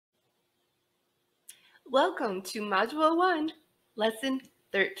Welcome to Module 1, Lesson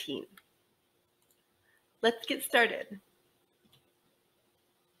 13. Let's get started.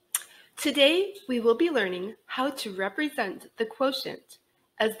 Today, we will be learning how to represent the quotient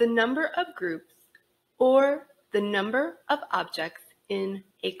as the number of groups or the number of objects in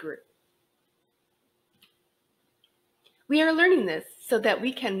a group. We are learning this so that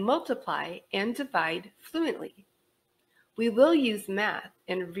we can multiply and divide fluently. We will use math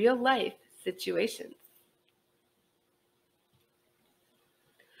in real-life situations.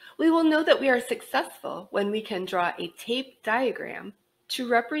 We will know that we are successful when we can draw a tape diagram to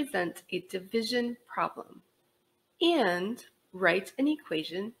represent a division problem and write an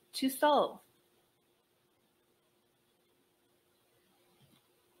equation to solve.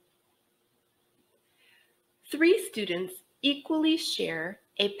 Three students equally share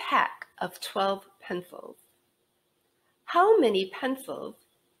a pack of 12 pencils. How many pencils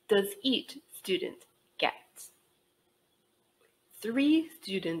does each student get? Three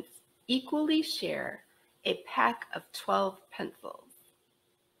students equally share a pack of 12 pencils.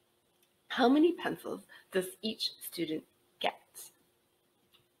 How many pencils does each student get?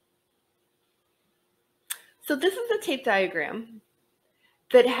 So this is a tape diagram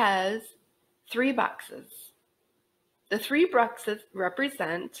that has three boxes. The three boxes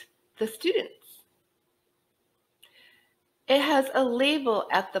represent the students. It has a label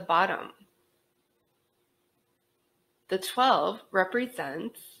at the bottom. The 12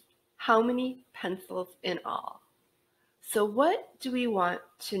 represents how many pencils in all. So what do we want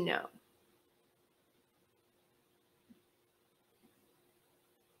to know?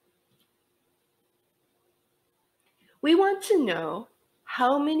 We want to know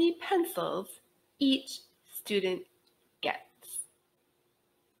how many pencils each student gets.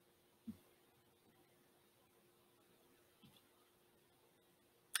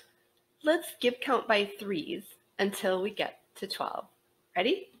 Let's give count by threes until we get to 12.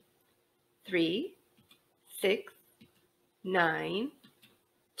 Ready? 3, 6, 9,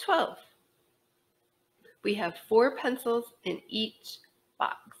 12. We have 4 pencils in each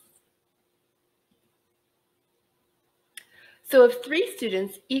box. So if 3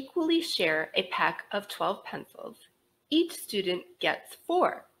 students equally share a pack of 12 pencils, each student gets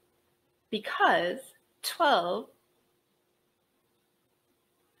 4 because 12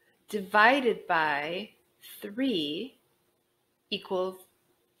 divided by 3 equals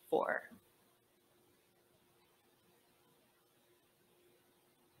 4.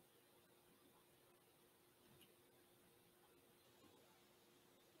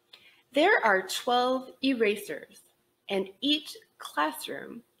 There are 12 erasers, and each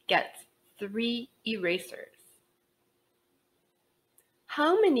classroom gets 3 erasers.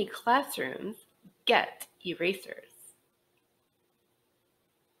 How many classrooms get erasers?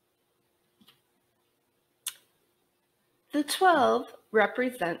 The 12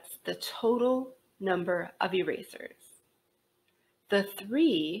 represents the total number of erasers. The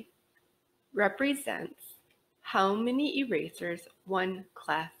 3 represents how many erasers one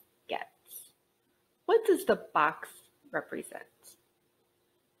class gets. What does the box represent?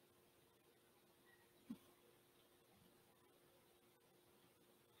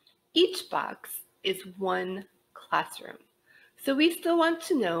 Each box is one classroom. So we still want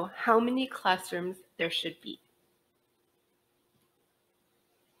to know how many classrooms there should be.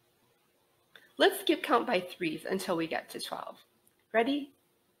 Let's give count by threes until we get to 12. Ready?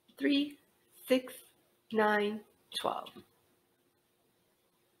 3, 6, 9, 12.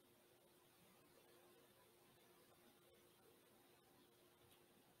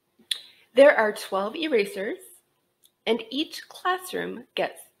 There are 12 erasers, and each classroom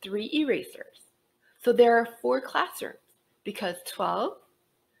gets 3 erasers. So there are 4 classrooms because 12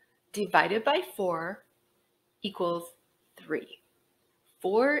 divided by 4 equals 3.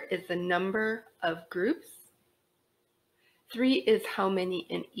 4 is the number of groups. 3 is how many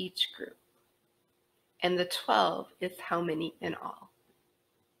in each group. And the 12 is how many in all.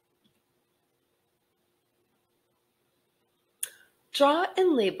 Draw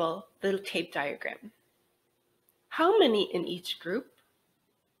and label the tape diagram. How many in each group?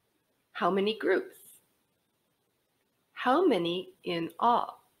 How many groups? How many in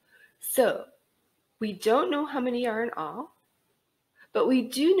all? So we don't know how many are in all, but we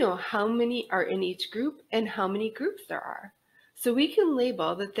do know how many are in each group and how many groups there are. So we can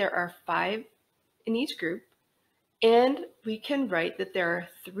label that there are 5 in each group, and we can write that there are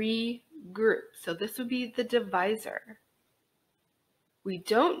 3 groups. So this would be the divisor. We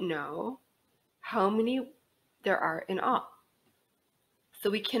don't know how many there are in all. So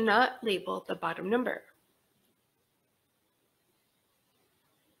we cannot label the bottom number.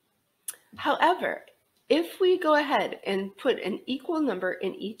 However, if we go ahead and put an equal number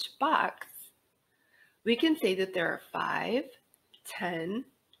in each box, we can say that there are 5, 10,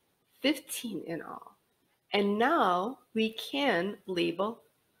 15 in all. And now we can label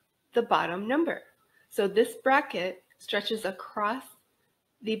the bottom number. So this bracket stretches across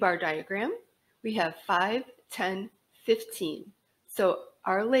the bar diagram. We have 5, 10, 15. So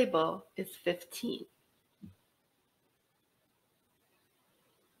our label is 15.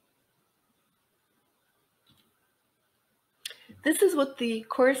 This is what the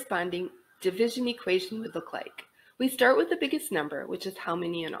corresponding division equation would look like. We start with the biggest number, which is how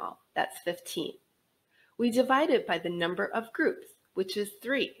many in all? That's 15. We divide it by the number of groups, which is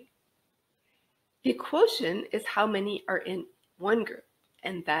 3. The quotient is how many are in one group,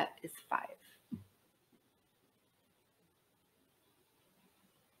 and that is 5.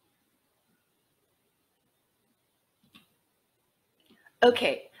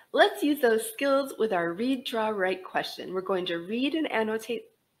 Okay, let's use those skills with our read, draw, write question. We're going to read and annotate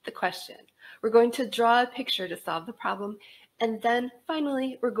the question. We're going to draw a picture to solve the problem. And then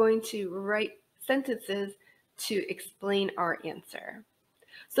finally, we're going to write sentences to explain our answer.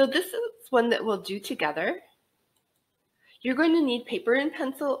 So this is one that we'll do together. You're going to need paper and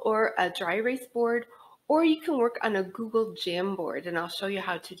pencil or a dry erase board, or you can work on a Google Jamboard, and I'll show you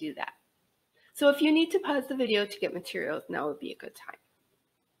how to do that. So if you need to pause the video to get materials, now would be a good time.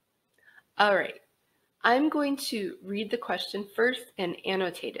 All right, I'm going to read the question first and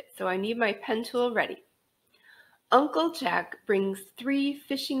annotate it. So I need my pen tool ready. Uncle Jack brings 3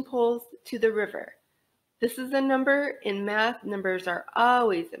 fishing poles to the river. This is a number. In math, numbers are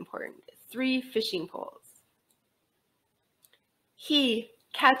always important. 3 fishing poles. He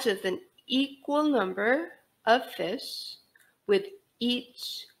catches an equal number of fish with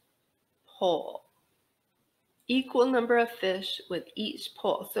each pole. Equal number of fish with each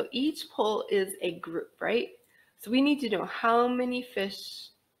pole. So each pole is a group, right? So we need to know how many fish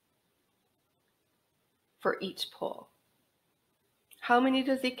for each pole. How many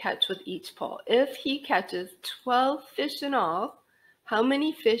does he catch with each pole? If he catches 12 fish in all, how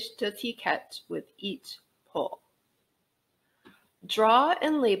many fish does he catch with each pole? Draw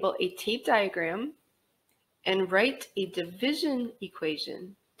and label a tape diagram and write a division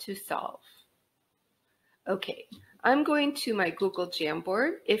equation to solve. Okay, I'm going to my Google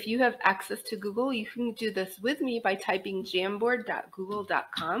Jamboard. If you have access to Google, you can do this with me by typing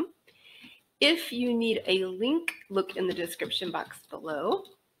jamboard.google.com. If you need a link, look in the description box below.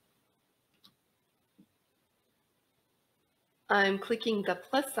 I'm clicking the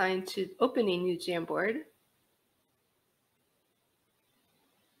plus sign to open a new Jamboard.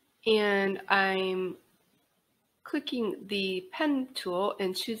 And I'm clicking the pen tool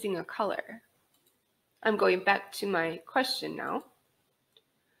and choosing a color. I'm going back to my question now.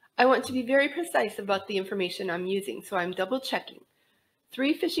 I want to be very precise about the information I'm using, so I'm double checking.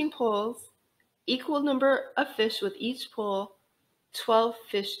 3 fishing poles, equal number of fish with each pole, 12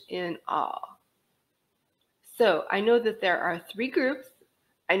 fish in all. So I know that there are 3 groups.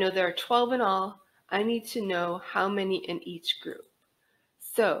 I know there are 12 in all. I need to know how many in each group.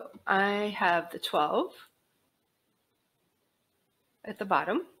 So I have the 12 at the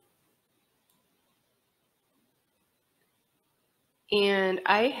bottom. And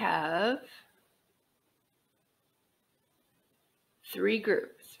I have 3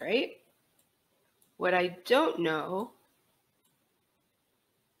 groups, right? What I don't know,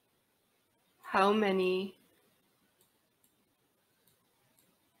 how many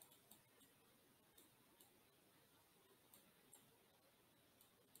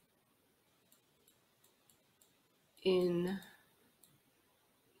in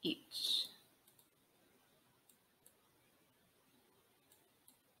each.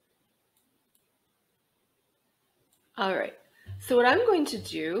 All right, so what I'm going to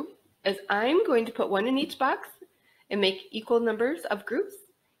do is I'm going to put 1 in each box and make equal numbers of groups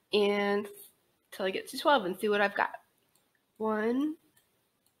and till I get to 12 and see what I've got. 1,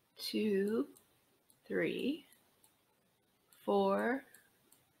 2, 3, 4,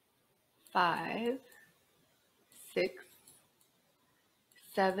 5, 6,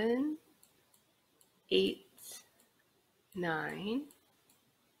 7, 8, 9,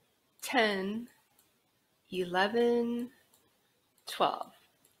 10, 11, 12.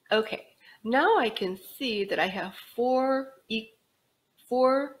 Okay, now I can see that I have 4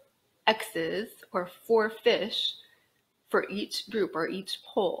 X's or 4 fish for each group or each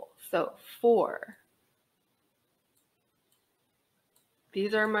pole. So 4.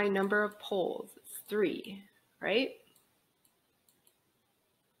 These are my number of poles. It's 3, right?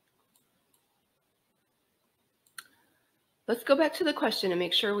 Let's go back to the question and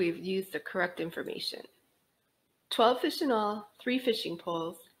make sure we've used the correct information. 12 fish in all, 3 fishing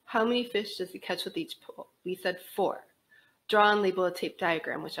poles. How many fish does he catch with each pole? We said 4. Draw and label a tape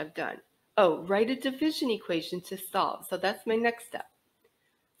diagram, which I've done. Oh, write a division equation to solve. So that's my next step.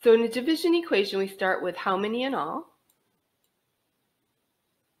 So in a division equation, we start with how many in all,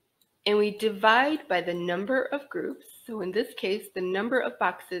 and we divide by the number of groups. So in this case, the number of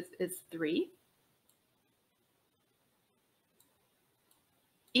boxes is 3,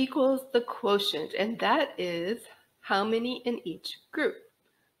 equals the quotient, and that is how many in each group.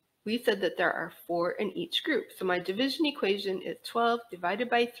 We said that there are 4 in each group. So my division equation is 12 divided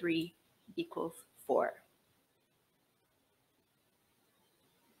by 3 equals 4.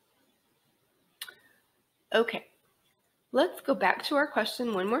 Okay, let's go back to our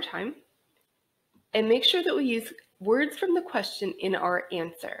question one more time and make sure that we use words from the question in our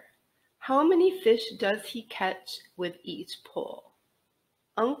answer. How many fish does he catch with each pole?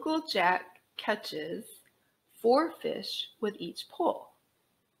 Uncle Jack catches 4 fish with each pole.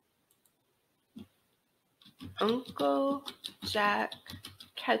 Uncle Jack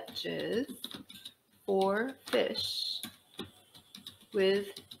catches 4 fish with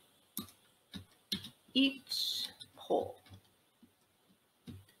each pole.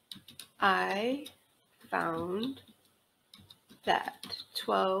 I found that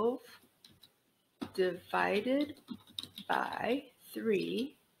 12 divided by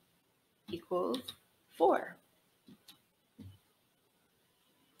 3 equals 4.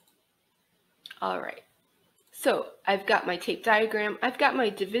 All right. So I've got my tape diagram, I've got my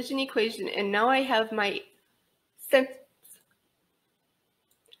division equation, and now I have my sentence.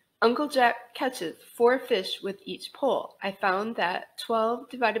 Uncle Jack catches 4 fish with each pole. I found that 12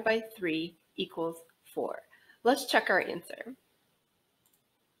 divided by 3 equals 4. Let's check our answer.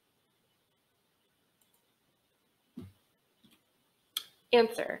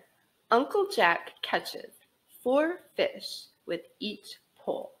 Answer: Uncle Jack catches 4 fish with each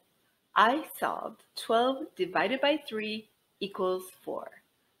pole. I solved 12 divided by 3 equals 4.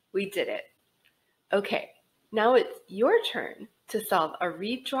 We did it. Okay, now it's your turn to solve a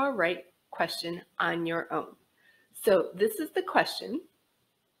read, draw, write question on your own. So this is the question.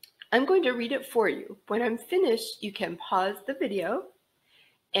 I'm going to read it for you. When I'm finished, you can pause the video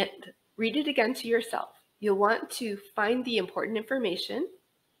and read it again to yourself. You'll want to find the important information,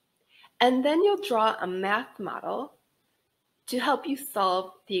 and then you'll draw a math model to help you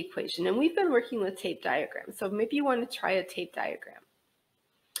solve the equation. And we've been working with tape diagrams, so maybe you want to try a tape diagram.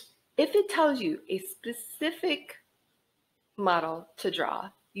 If it tells you a specific model to draw,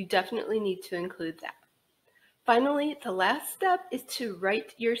 you definitely need to include that. Finally, the last step is to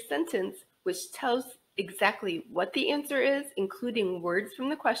write your sentence, which tells exactly what the answer is, including words from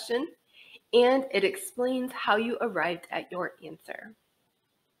the question, and it explains how you arrived at your answer.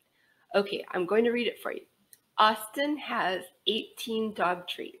 Okay, I'm going to read it for you. Austin has 18 dog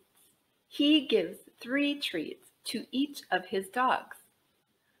treats. He gives 3 treats to each of his dogs.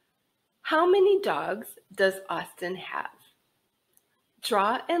 How many dogs does Austin have?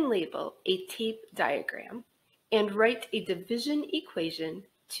 Draw and label a tape diagram and write a division equation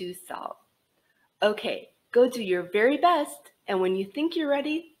to solve. Okay, go do your very best, and when you think you're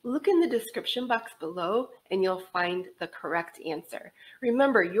ready, look in the description box below and you'll find the correct answer.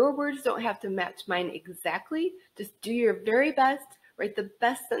 Remember, your words don't have to match mine exactly. Just do your very best, write the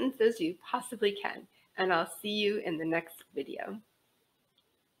best sentences you possibly can, and I'll see you in the next video.